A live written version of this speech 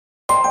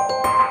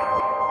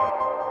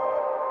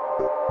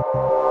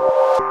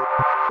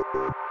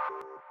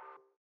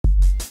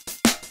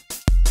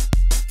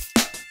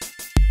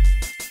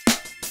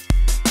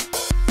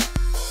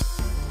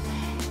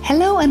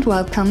Hello and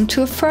welcome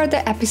to a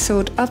further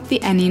episode of the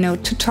anynode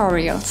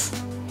tutorials.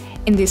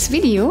 In this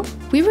video,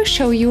 we will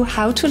show you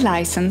how to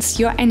license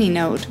your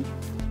anynode.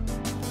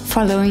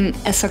 Following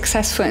a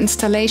successful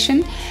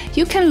installation,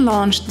 you can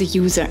launch the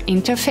user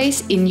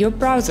interface in your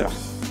browser.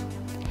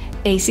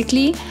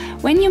 Basically,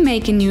 when you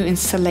make a new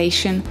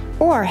installation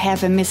or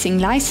have a missing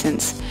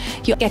license,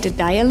 you get a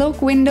dialog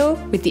window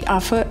with the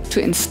offer to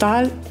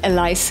install a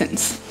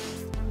license.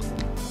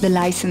 The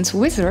license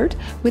wizard,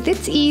 with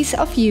its ease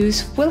of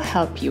use, will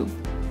help you.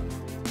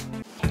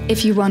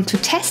 If you want to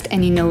test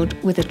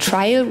anynode with a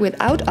trial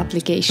without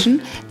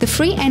obligation, the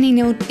free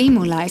anynode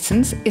demo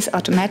license is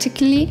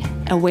automatically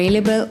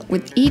available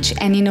with each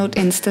anynode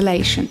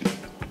installation.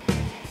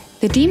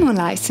 The demo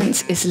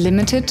license is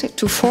limited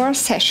to 4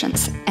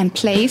 sessions and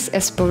plays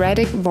a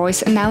sporadic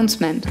voice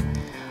announcement.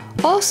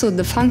 Also,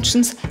 the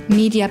functions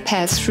media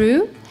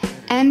pass-through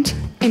and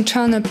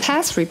internal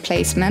path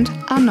replacement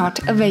are not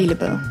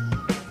available.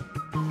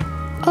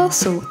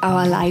 Also,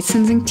 our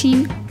licensing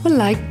team would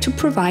like to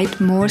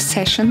provide more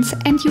sessions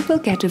and you will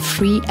get a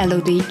free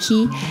LOD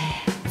key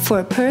for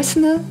a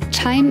personal,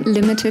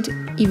 time-limited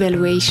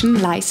evaluation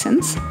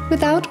license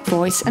without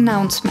voice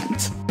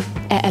announcements.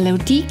 A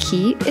LOD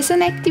key is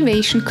an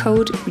activation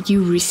code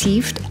you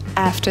received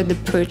after the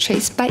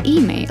purchase by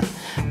email,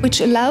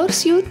 which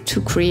allows you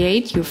to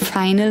create your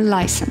final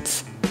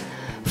license.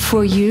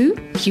 For you,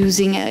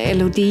 using a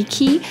LOD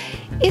key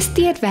is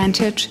the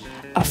advantage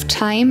of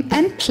time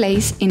and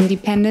place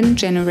independent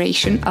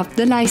generation of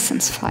the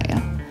license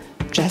file.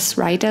 Just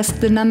write us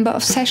the number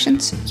of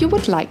sessions you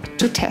would like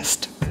to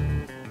test.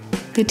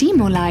 The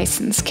demo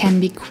license can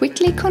be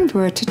quickly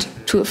converted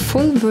to a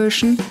full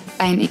version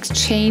by an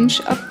exchange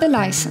of the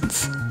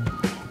license.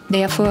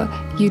 Therefore,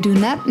 you do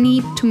not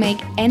need to make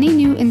any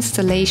new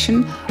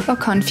installation or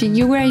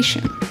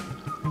configuration.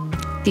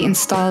 The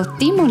installed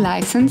demo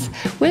license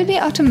will be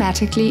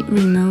automatically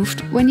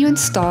removed when you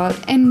install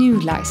a new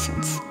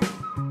license.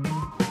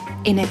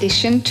 In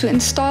addition to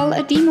install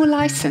a demo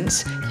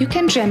license, you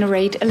can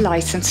generate a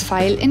license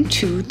file in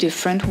 2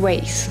 different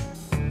ways.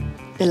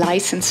 The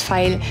license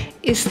file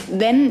is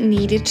then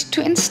needed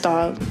to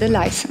install the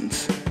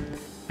license.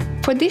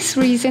 For this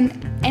reason,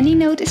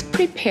 anynode is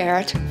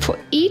prepared for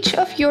each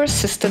of your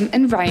system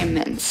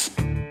environments.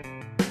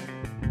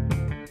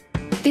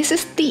 This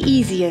is the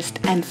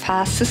easiest and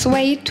fastest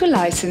way to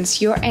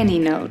license your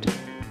anynode.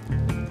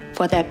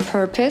 For that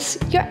purpose,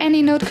 your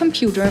anynode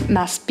computer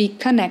must be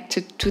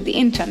connected to the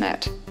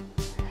internet.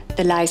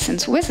 The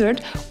license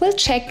wizard will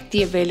check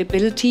the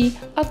availability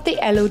of the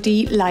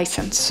LOD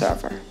license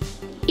server.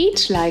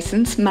 Each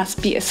license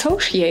must be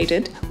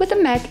associated with the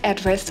MAC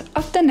address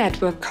of the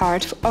network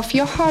card of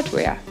your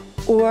hardware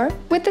or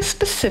with a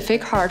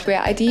specific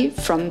hardware ID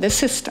from the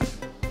system.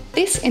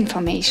 This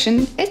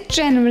information is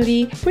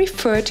generally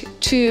referred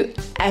to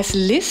as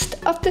list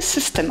of the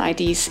system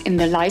IDs in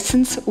the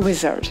license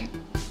wizard.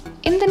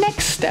 In the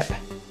next step,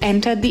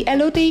 enter the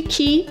LOD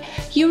key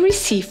you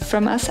received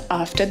from us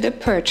after the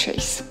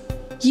purchase.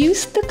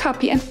 Use the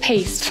copy and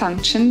paste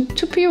function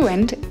to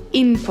prevent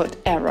input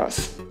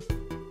errors.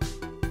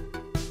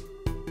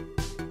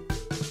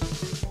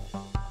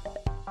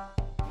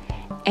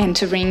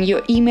 Entering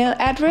your email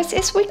address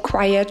is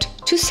required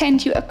to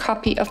send you a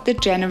copy of the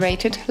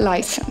generated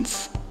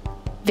license.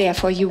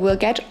 Therefore, you will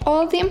get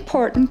all the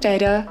important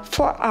data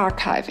for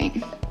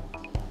archiving.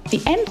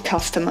 The end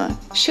customer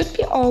should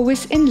be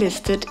always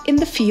enlisted in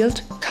the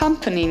field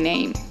company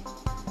name.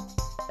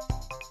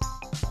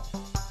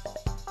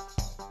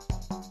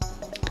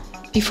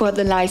 Before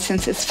the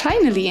license is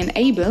finally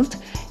enabled,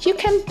 you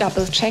can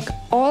double-check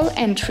all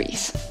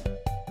entries.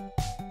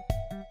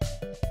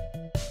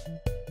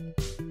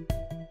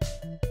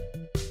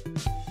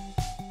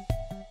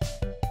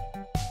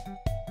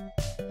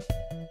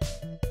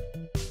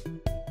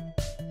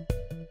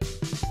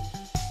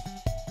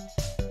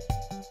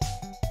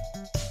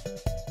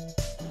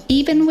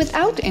 Even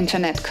without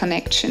internet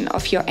connection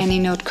of your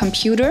anynode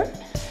computer,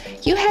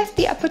 you have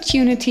the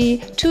opportunity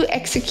to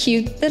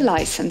execute the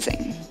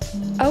licensing.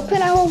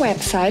 Open our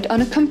website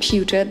on a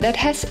computer that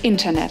has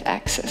internet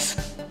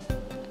access.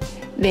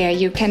 There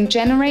you can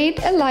generate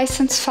a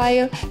license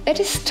file that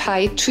is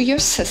tied to your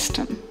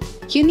system.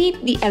 You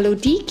need the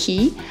LOD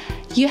key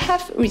you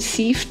have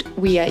received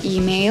via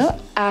email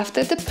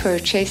after the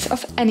purchase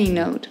of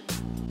anynode.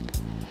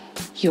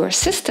 Your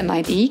system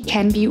ID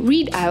can be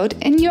read out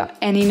in your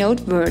anynode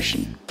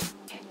version.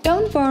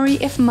 Don't worry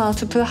if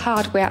multiple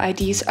hardware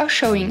IDs are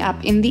showing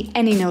up in the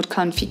anynode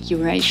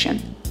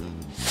configuration,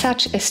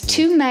 such as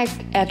 2 MAC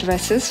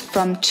addresses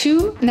from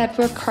 2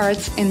 network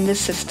cards in the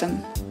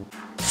system.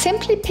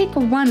 Simply pick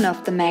one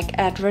of the MAC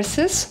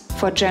addresses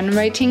for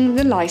generating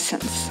the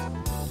license.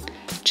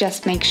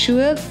 Just make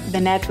sure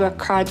the network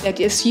card that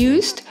is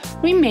used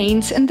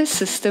remains in the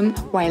system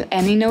while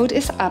anynode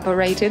is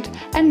operated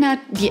and not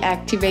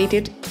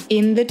deactivated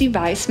in the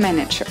device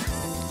manager.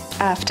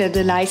 After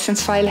the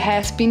license file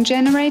has been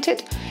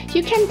generated,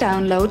 you can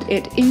download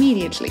it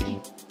immediately.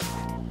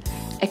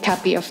 A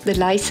copy of the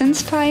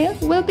license file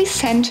will be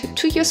sent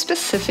to your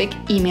specific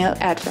email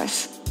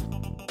address.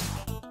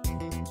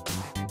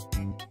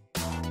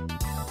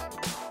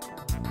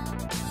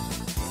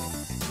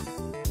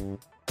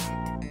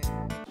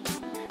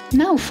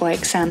 Now, for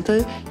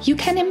example, you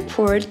can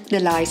import the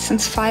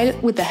license file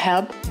with the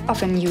help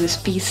of an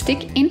USB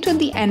stick into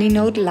the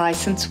anynode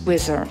license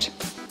wizard.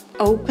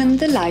 Open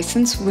the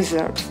license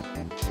wizard.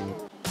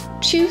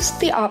 Choose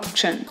the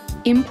option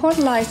Import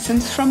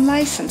license from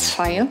license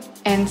file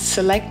and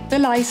select the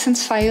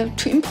license file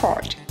to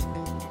import.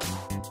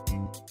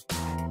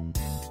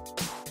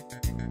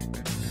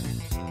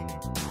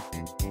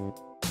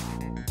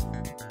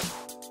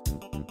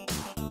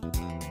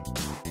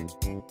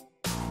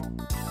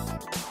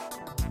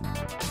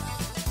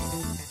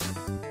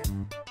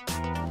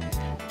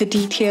 The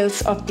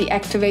details of the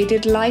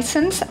activated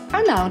license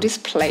are now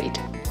displayed.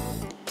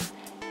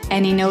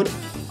 Anynode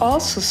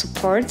also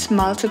supports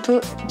multiple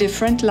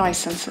different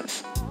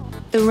licenses.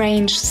 The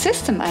range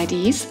system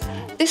IDs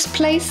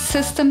displays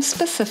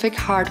system-specific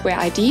hardware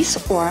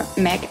IDs or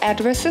MAC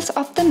addresses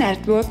of the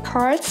network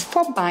cards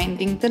for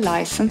binding the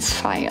license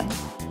file.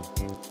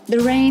 The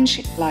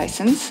range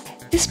license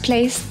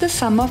displays the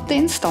sum of the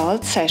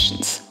installed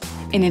sessions.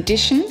 In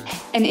addition,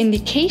 an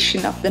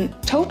indication of the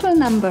total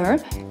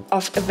number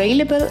of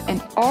available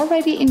and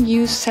already in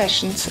use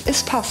sessions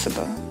is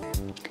possible.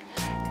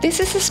 This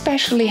is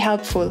especially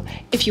helpful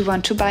if you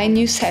want to buy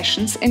new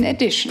sessions in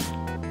addition.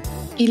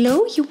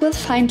 Below you will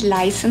find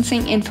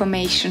licensing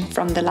information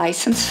from the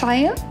license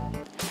file,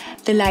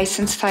 the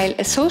license file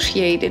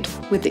associated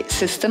with the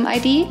system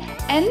ID,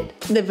 and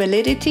the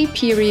validity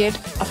period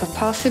of a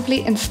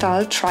possibly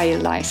installed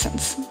trial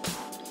license.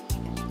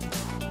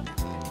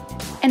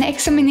 An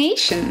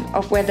examination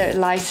of whether a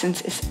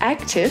license is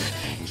active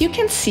you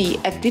can see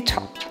at the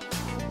top.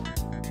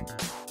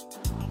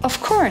 Of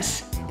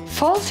course,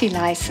 faulty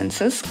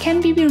licenses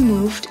can be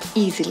removed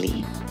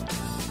easily.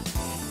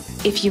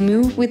 If you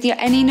move with your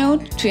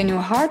anynode to a new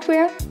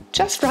hardware,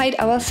 just write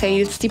our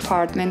sales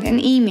department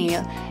an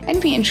email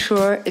and we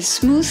ensure a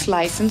smooth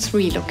license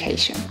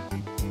relocation.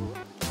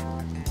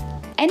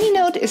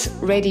 Anynode is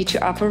ready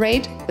to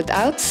operate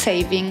without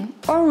saving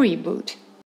or reboot.